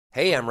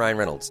Hey, I'm Ryan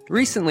Reynolds.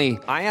 Recently,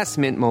 I asked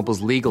Mint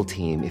Mobile's legal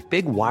team if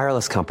big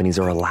wireless companies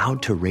are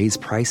allowed to raise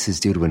prices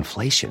due to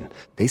inflation.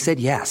 They said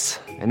yes.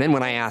 And then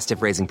when I asked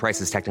if raising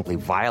prices technically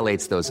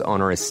violates those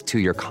onerous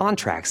two-year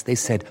contracts, they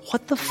said,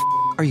 "What the f***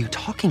 are you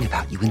talking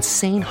about, you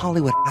insane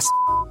Hollywood ass?"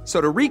 So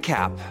to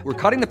recap, we're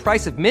cutting the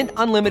price of Mint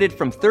Unlimited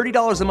from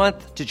 $30 a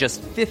month to just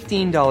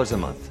 $15 a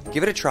month.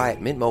 Give it a try at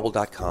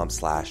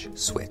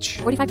mintmobile.com/switch.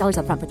 $45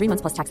 up front for 3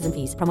 months plus taxes and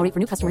fees. Promo rate for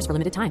new customers for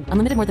limited time.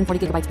 Unlimited more than 40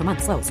 gigabytes per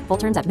month. Slows full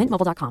terms at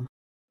mintmobile.com.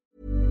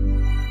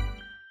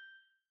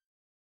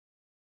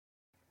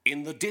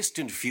 In the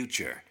distant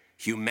future,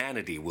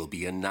 humanity will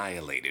be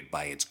annihilated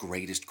by its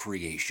greatest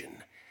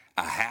creation,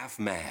 a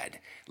half-mad,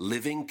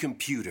 living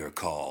computer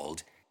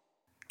called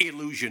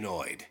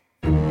Illusionoid.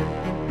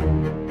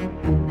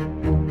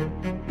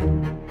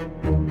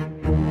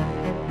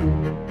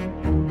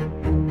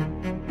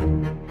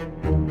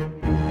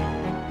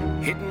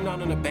 Hidden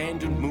on an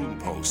abandoned moon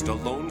post, a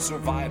lone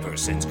survivor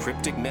sends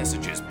cryptic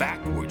messages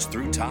backwards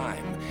through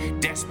time,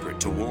 desperate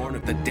to warn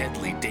of the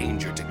deadly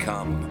danger to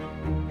come.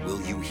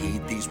 Will you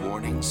heed these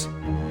warnings?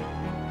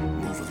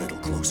 Move a little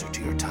closer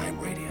to your time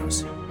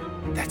radios.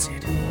 That's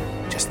it.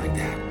 Just like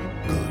that.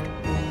 Good.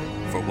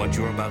 For what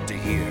you're about to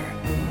hear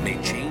may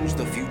change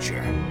the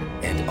future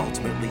and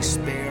ultimately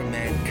spare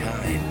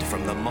mankind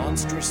from the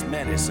monstrous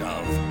menace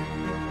of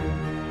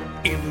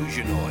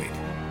Illusionoid.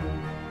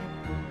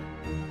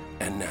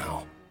 And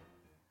now,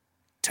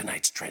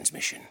 tonight's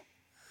transmission.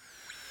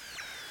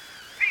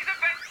 These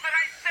events that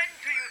I send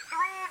to you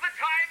through the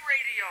time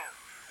radio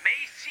may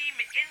seem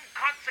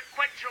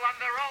inconsequential on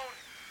their own,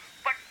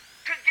 but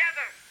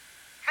together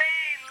they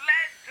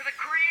led to the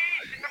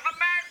creation of the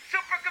mad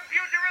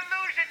supercomputer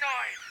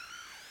Illusionoid.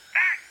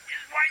 That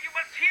is why you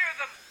must hear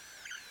them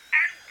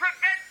and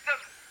prevent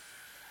them.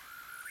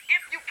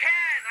 If you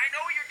can, I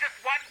know you're just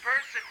one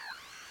person.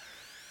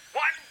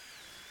 One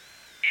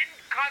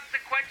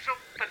inconsequential,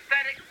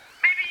 pathetic,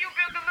 maybe you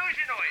build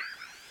Illusionoid.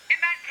 In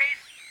that case,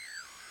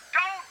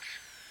 don't.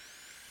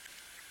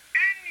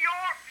 In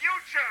your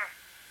future,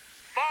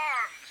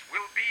 farms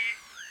will be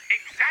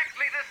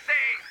exactly the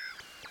same.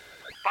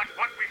 But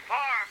what we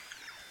farm,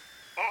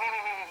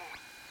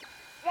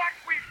 what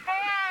we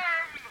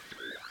farm!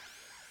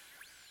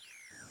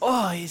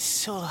 Oh, it's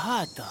so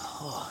hot.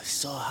 Oh,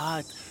 so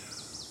hot.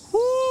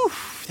 Whew,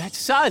 that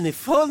sun,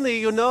 if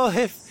only,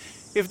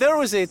 if there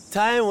was a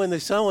time when the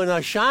sun would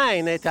not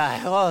shine,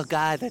 oh,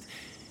 God,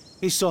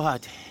 it's so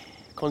hot.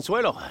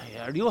 Consuelo,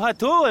 are you hot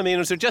too? I mean,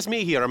 is it just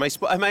me here? Am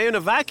I in a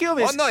vacuum?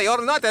 Oh, no,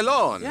 you're not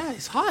alone. Yeah,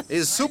 it's hot.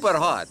 It's super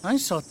hot. I'm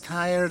so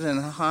tired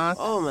and hot.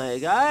 Oh, my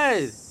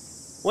God.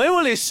 When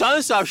will the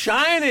sun stop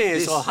shining?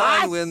 It's so The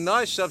hot. sun will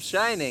not stop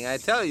shining, I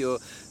tell you.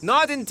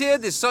 Not until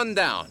the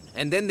sundown.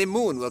 And then the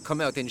moon will come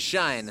out and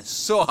shine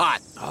so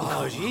hot.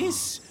 Oh,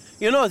 jeez.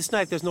 This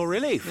night there's no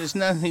relief. There's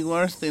nothing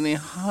worse than a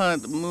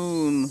hot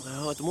moon.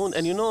 Hot moon.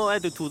 And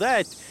added to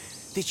that,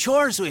 the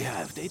chores we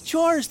have. The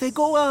chores, they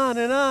go on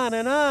and on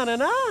and on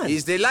and on.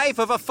 It's the life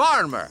of a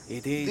farmer.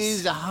 It It is.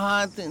 is the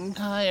hot and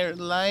tired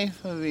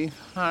life of a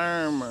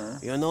farmer.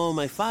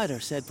 My father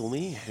said to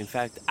me, in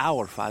fact,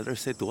 our father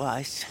said to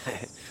us,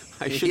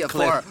 I should Yeah,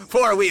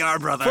 for we are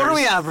brothers. For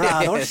we are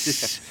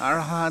brothers. Our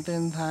hot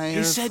and tired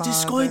He said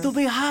it's father. going to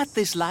be hot,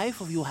 this life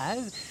of you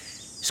have.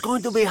 It's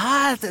going to be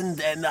hot and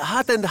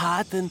hot and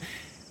hot, and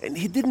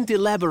he didn't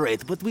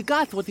elaborate, but we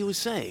got what he was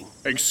saying.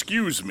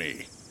 Excuse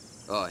me.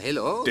 Oh,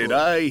 hello. Did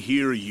I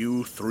hear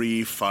you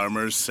three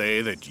farmers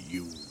say that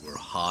you were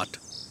hot?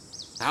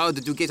 How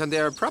did you get on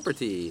their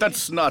property?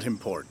 That's not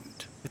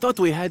important. I thought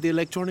we had the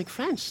electronic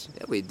fence.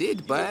 Yeah, we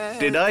did, but...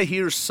 Did I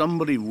hear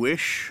somebody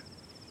wish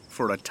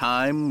for a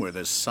time where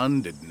the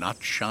sun did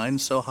not shine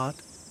so hot?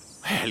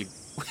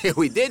 Well,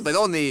 we did, but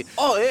only...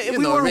 we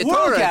were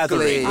wool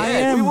gathering.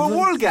 Yeah. We were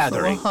wool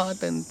gathering. So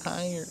hot and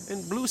tired.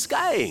 And blue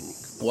skying.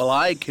 Well,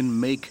 I can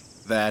make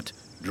that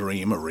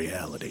dream a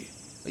reality.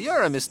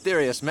 You're a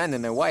mysterious man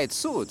in a white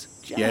suit.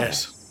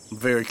 Yes,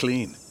 very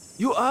clean.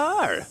 You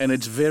are. And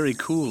it's very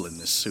cool in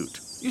this suit.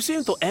 You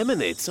seem to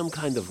emanate some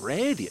kind of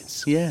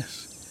radiance.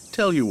 Yes.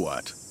 Tell you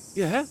what,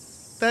 Yeah?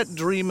 that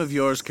dream of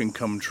yours can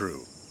come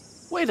true.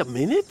 Wait a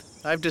minute.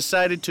 I've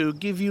decided to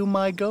give you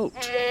my goat.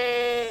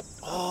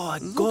 Oh,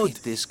 Look good.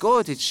 at this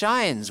goat. It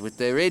shines with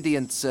the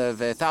radiance of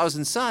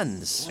 1,000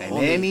 suns. And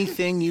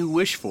anything you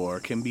wish for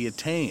can be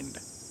attained.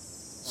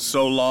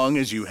 So long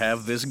as you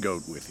have this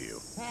goat with you.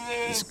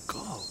 This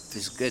goat.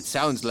 This good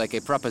sounds like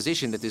a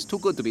proposition that is too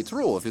good to be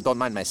true, if you don't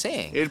mind my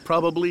saying. It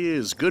probably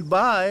is.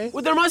 Goodbye.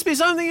 Well, there must be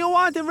something you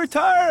want in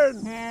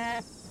return.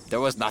 There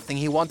was nothing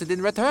he wanted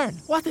in return.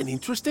 What an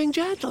interesting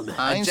gentleman.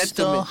 I'm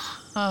gentleman. so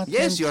hot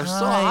Yes, and you're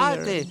so hot.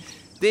 tired.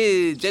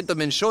 The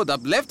gentleman showed up,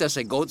 left us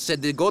a goat,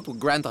 said the goat would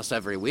grant us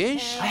every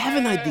wish. I have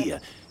an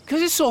idea.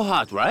 Because it's so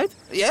hot, right?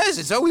 Yes,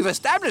 and so we've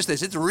established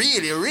this. It's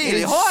really,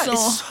 really It's hot. so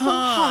It's so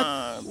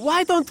hot.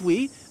 Why don't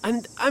we,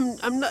 and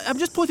I'm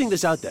just putting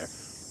this out there,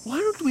 Why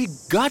don't we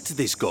gut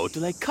this goat,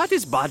 like cut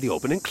his body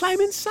open and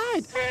climb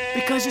inside?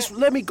 Because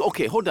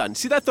okay, hold on.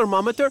 See that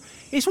thermometer?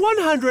 It's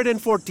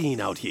 114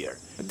 out here.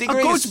 A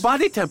goat's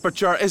body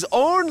temperature is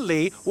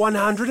only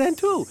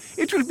 102.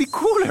 It will be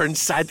cooler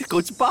inside the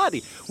goat's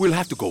body. We'll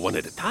have to go one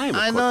at a time.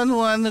 I don't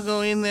want to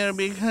go in there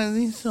because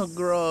it's so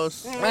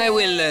gross. I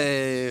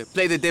will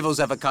play the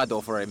devil's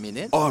avocado for a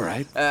minute. All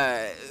right.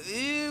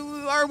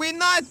 Are we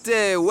not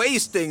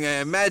wasting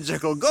a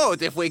magical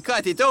goat if we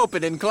cut it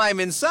open and climb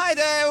inside?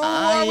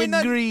 I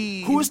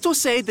agree. Who's to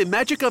say the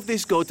magic of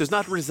this goat does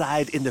not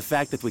reside in the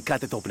fact that we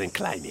cut it open and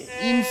climb in?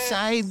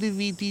 Inside of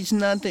it is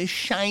not as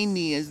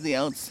shiny as the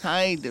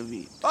outside of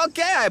it.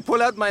 Okay, I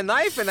pull out my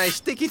knife and I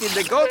stick it in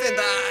the goat and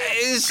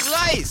I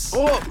slice.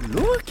 Oh,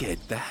 look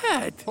at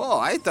that. Oh,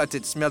 I thought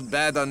it smelled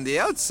bad on the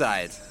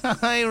outside.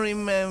 I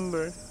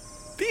remember.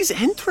 These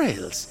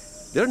entrails.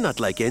 They're not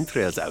like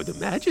entrails I would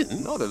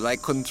imagine. No, they're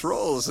like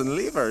controls and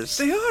levers.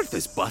 They are.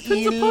 There's buttons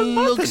It upon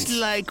looks buttons.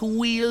 like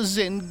wheels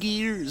and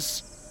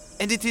gears.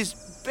 And it is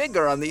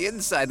bigger on the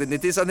inside than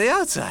it is on the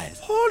outside.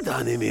 Hold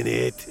on a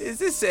minute. Is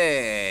this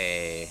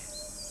a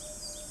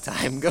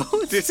time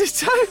goat? This is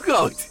time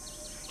goat.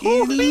 It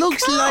Holy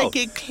looks cow. like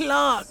a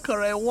clock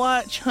or a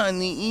watch on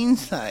the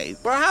inside.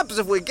 Perhaps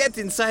if we get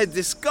inside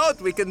this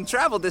goat, we can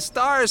travel the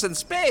stars and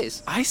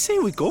space. I say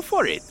we go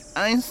for it.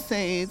 I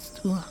say it's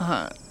too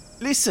hot.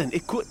 Listen,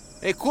 it could...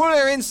 A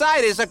cooler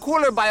inside is a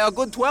cooler by a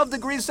good 12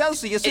 degrees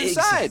Celsius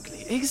inside.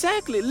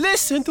 Exactly.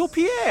 Listen to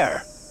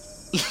Pierre.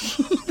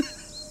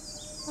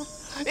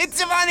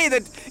 It's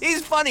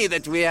funny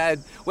that we had,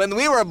 when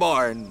we were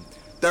born,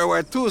 there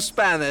were 2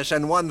 Spanish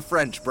and 1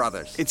 French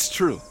brothers. It's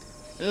true.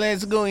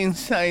 Let's go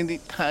inside the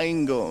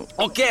time goat.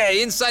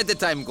 Okay, inside the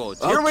time goat.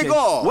 Here we Okay.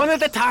 go. One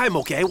at a time,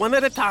 okay? One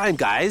at a time,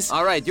 guys.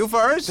 All right, you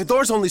first. The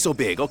door's only so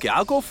big. Okay,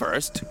 I'll go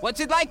first. What's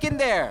it like in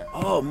there?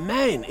 Oh,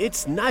 man,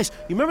 it's nice.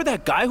 You remember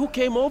that guy who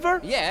came over?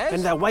 Yes.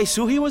 And that white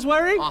suit he was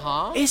wearing?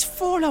 Uh-huh. It's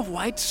full of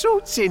white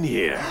suits in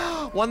here.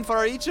 One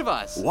for each of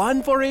us.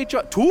 One for each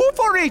of... 2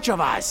 for each of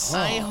us.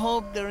 I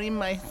hope they're in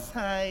my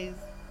size.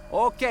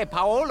 Okay,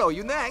 Paolo,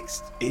 you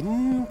next.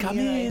 Come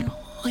in.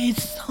 Oh,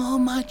 it's so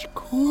much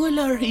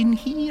cooler in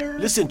here.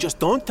 Listen, just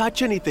don't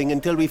touch anything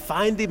until we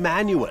find the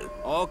manual.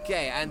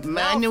 Okay, and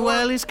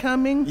Manuel is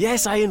coming?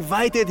 Yes, I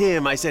invited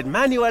him. I said,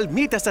 Manuel,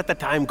 meet us at the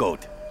time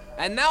goat.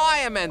 And now I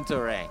am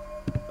entering.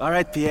 All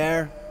right,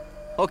 Pierre.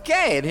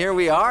 Okay, and here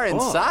we are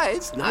inside.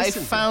 It's I nice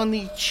and- found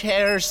the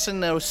chairs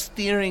and a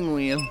steering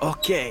wheel.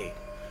 Okay.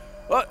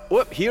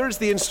 Well, here's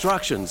the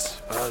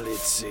instructions.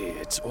 Let's see.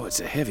 It's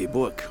a heavy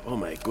book. Oh,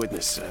 my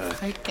goodness.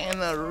 I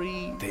cannot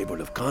read. Table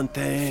of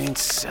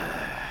contents.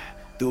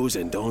 Do's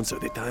and don'ts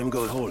of the time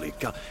goat. Holy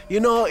cow. You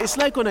know, it's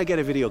like when I get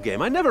a video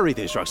game. I never read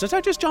the instructions.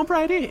 I just jump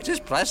right in.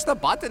 Just press the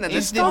button and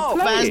It's it's the go.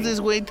 fastest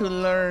way to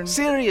learn.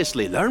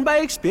 Seriously, learn by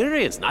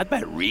experience, not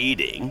by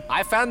reading.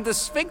 I found the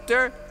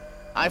sphincter.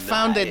 I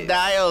found a Nice.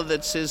 dial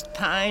that says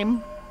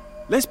time.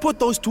 Let's put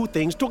those 2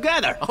 things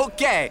together.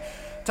 Okay,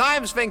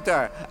 time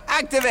sphincter,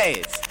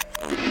 activate.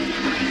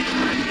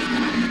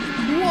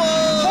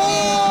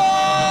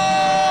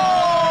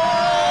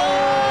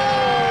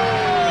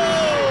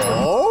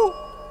 Oh?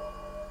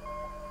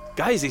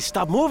 Guys, he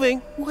stopped moving.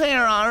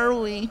 Where are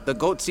we? The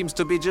goat seems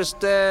to be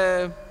just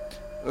at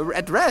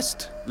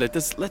rest.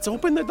 Let's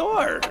open the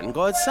door and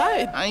go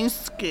outside. I'm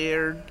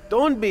scared.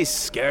 Don't be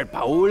scared,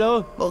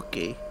 Paolo.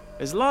 Okay.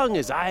 As long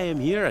as I am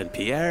here and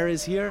Pierre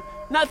is here,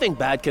 nothing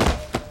bad can...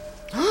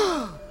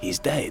 He's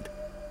dead.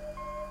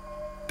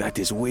 That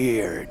is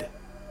weird.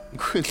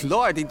 Good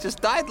Lord, he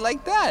just died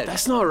like that.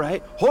 That's not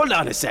right. Hold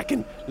on a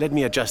second. Let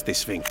me adjust the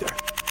sphincter.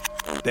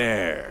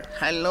 There.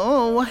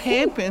 Hello, what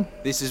happened?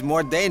 This is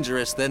more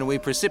dangerous than we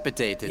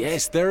precipitated.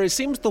 Yes,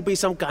 seems to be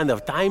some kind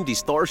of time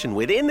distortion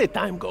within the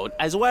time goat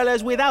as well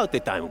as without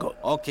the time goat.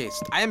 Okay,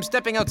 I am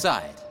stepping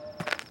outside.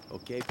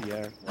 Okay,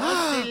 Pierre.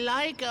 What's it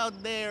like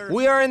out there?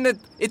 We are in the...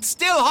 It's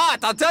still hot,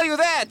 I'll tell you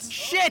that.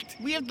 Shit!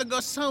 We have to go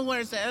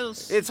somewhere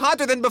else. It's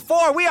hotter than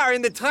before. We are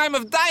in the time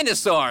of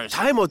dinosaurs.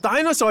 Time of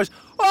dinosaurs.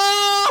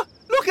 Oh,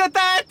 look at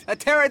that. A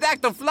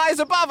pterodactyl flies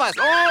above us.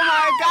 Oh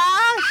my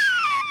gosh!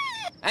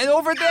 And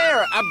over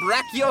there, a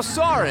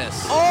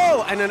brachiosaurus.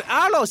 Oh, and an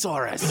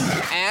Allosaurus.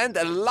 And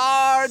a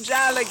large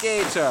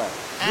alligator.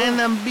 And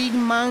a big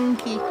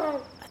monkey.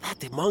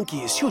 That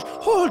monkey is huge.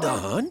 Hold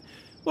on.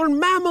 Were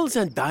mammals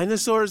and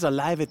dinosaurs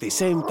alive at the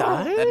same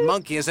time? That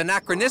monkey is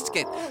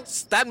anachronistic.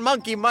 That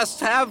monkey must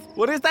have...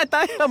 What is that?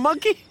 A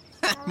monkey?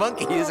 That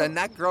monkey is a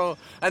necro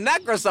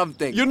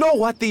something. You know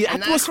what? The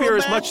An atmosphere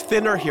is acrobat? much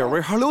thinner here.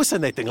 We're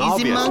hallucinating, Is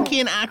obviously. the monkey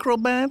an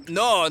acrobat?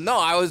 No,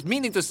 I was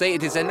meaning to say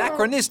it is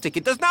anachronistic.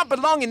 It does not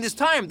belong in this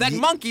time. That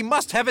monkey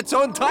must have its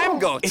own time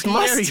goat. It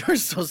must. You're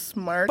so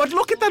smart. But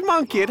look at that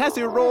monkey. It has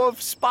a row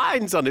of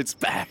spines on its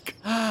back.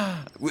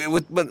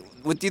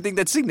 What do you think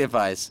that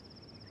signifies?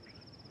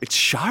 It's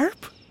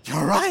sharp?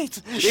 You're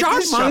right.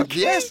 Sharp monkey?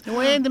 Yes.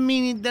 Wait a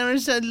minute,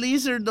 there's a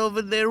lizard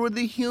over there with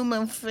a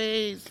human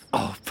face.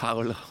 Oh,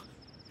 Paolo.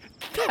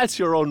 That's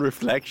your own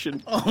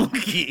reflection.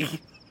 Okay.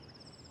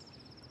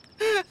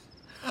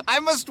 I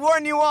must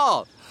warn you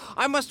all.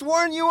 I must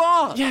warn you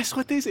all. Yes,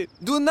 what is it?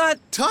 Do not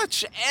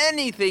touch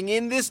anything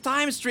in this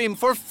time stream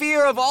for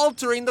fear of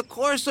altering the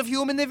course of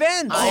human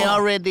events. I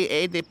already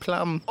ate a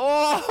plum.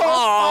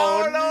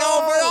 Oh,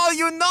 no, for all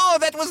you know,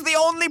 that was the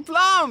only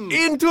plum.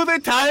 Into the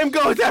time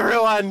goat,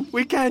 everyone.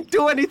 We can't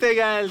do anything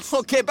else.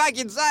 Okay, back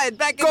inside,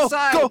 Go,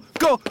 inside.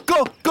 go.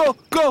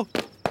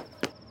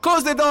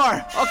 Close the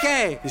door.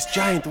 Okay, This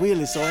giant wheel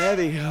is so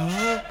heavy.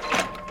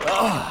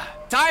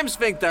 time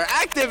sphincter,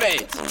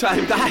 activate.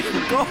 Time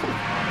dial, go.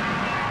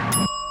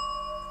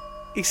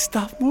 He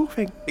stopped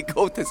moving. The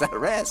goat is at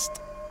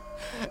rest.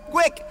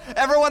 Quick,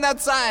 everyone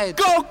outside.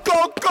 Go.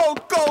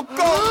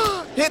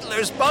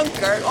 Hitler's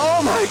bunker.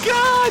 Oh my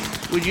God.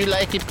 Would you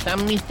like a plum,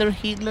 Mr.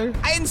 Hitler?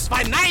 Eins,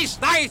 zwei, nice,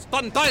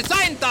 tontoy,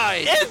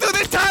 seintoy. Into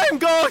the time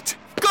goat.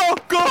 Go.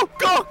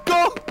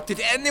 Did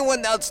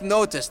anyone else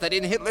notice that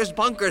in Hitler's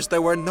bunkers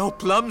there were no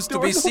plums to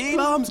be seen?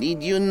 Plums.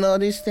 Did you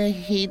notice that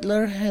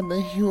Hitler had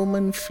a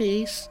human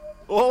face?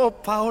 Oh,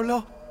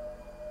 Paolo.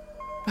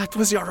 That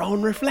was your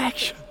own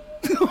reflection.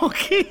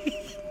 Okay.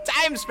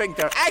 Time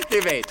sphincter,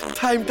 activate.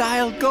 Time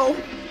dial, go.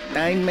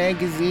 Time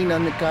magazine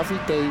on the coffee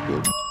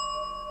table.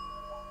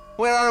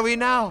 Where are we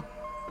now?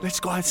 Let's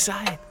go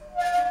outside.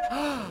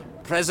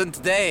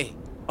 Present day.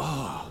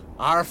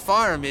 Our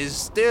farm is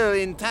still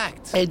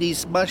intact. It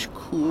is much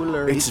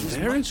cooler. It's is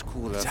very much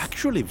cooler. It's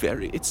actually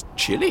it's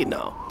chilly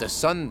now. The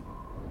sun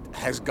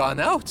has gone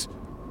out.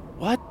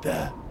 What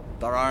the?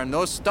 There are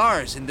no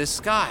stars in the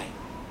sky.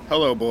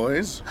 Hello,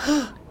 boys.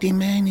 The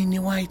man in the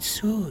white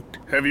suit.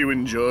 Have you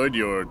enjoyed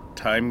your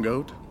time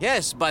goat?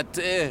 Yes, but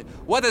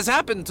what has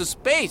happened to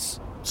space?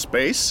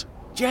 Space?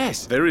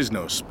 Yes. There is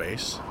no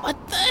space. What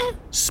the?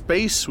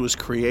 Space was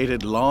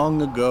created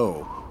long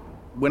ago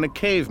when a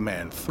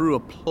caveman threw a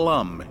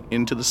plum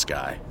into the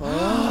sky.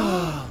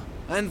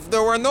 And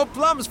there were no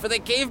plums for the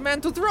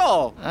caveman to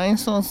throw. I'm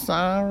so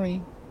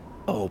sorry.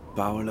 Oh,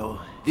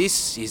 Paolo.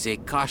 This is a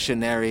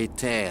cautionary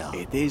tale.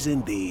 It is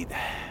indeed.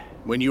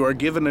 When you are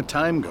given a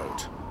time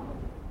goat,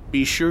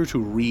 be sure to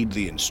read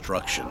the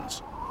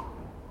instructions.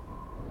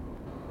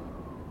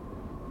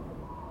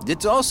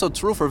 It's also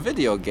true for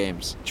video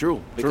games.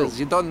 True. Because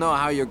you don't know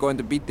how you're going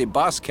to beat the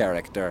boss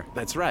character.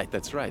 That's right.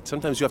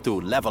 Sometimes you have to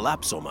level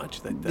up so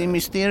much that... The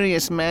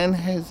mysterious man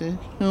has a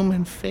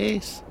human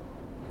face.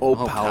 Oh,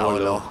 Paolo.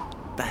 Paolo.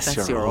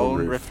 That's your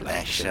own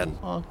reflection.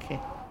 Okay.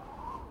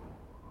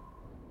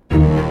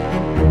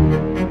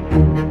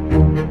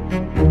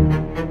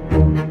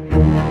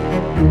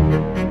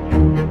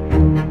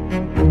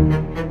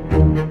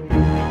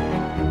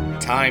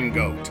 Time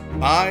Goat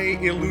by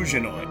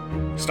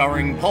Illusionoid,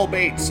 starring Paul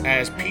Bates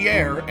as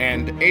Pierre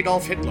and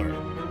Adolf Hitler,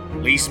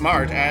 Lee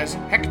Smart as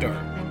Hector,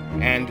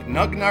 and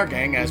Nug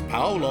Nargang as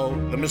Paolo,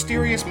 the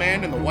mysterious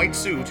man in the white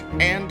suit,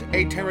 and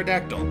a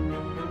pterodactyl.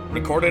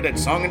 Recorded at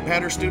Song and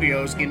Patter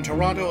Studios in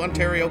Toronto,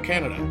 Ontario,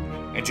 Canada.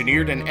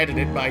 Engineered and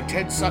edited by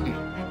Ted Sutton.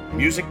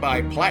 Music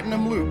by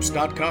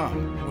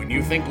PlatinumLoops.com. When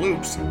you think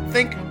loops,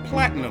 think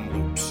Platinum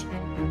Loops.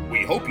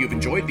 We hope you've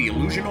enjoyed the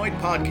Illusionoid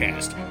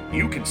podcast.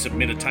 You can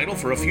submit a title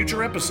for a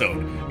future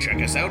episode. Check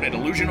us out at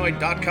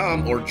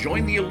Illusionoid.com or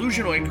join the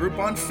Illusionoid group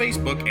on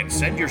Facebook and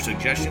send your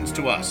suggestions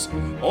to us.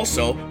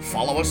 Also,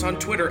 follow us on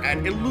Twitter at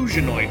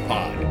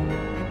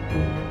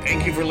IllusionoidPod.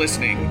 Thank you for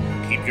listening.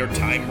 Keep your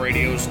time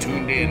radios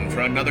tuned in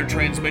for another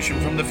transmission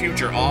from the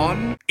future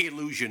on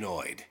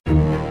Illusionoid.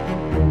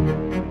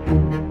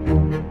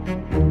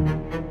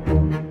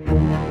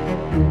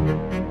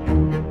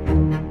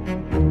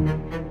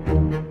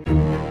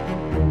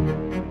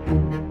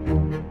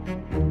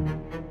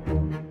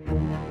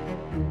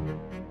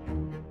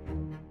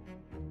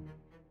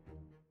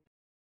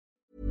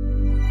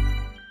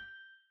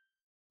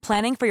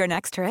 Planning for your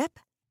next trip?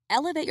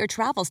 Elevate your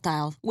travel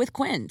style with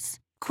Quince.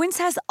 Quince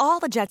has all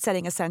the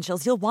jet-setting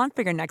essentials you'll want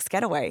for your next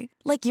getaway,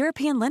 like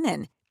European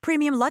linen,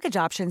 premium luggage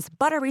options,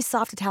 buttery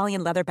soft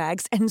Italian leather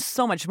bags, and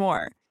so much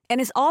more.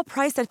 And is all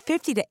priced at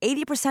 50 to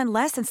 80%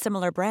 less than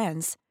similar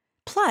brands.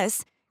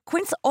 Plus,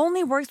 Quince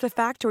only works with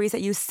factories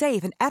that use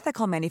safe and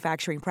ethical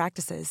manufacturing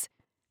practices.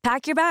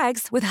 Pack your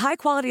bags with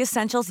high-quality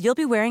essentials you'll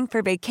be wearing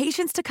for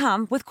vacations to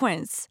come with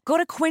Quince. Go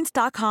to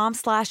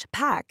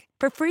quince.com/pack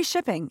for free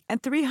shipping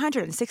and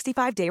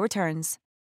 365-day returns.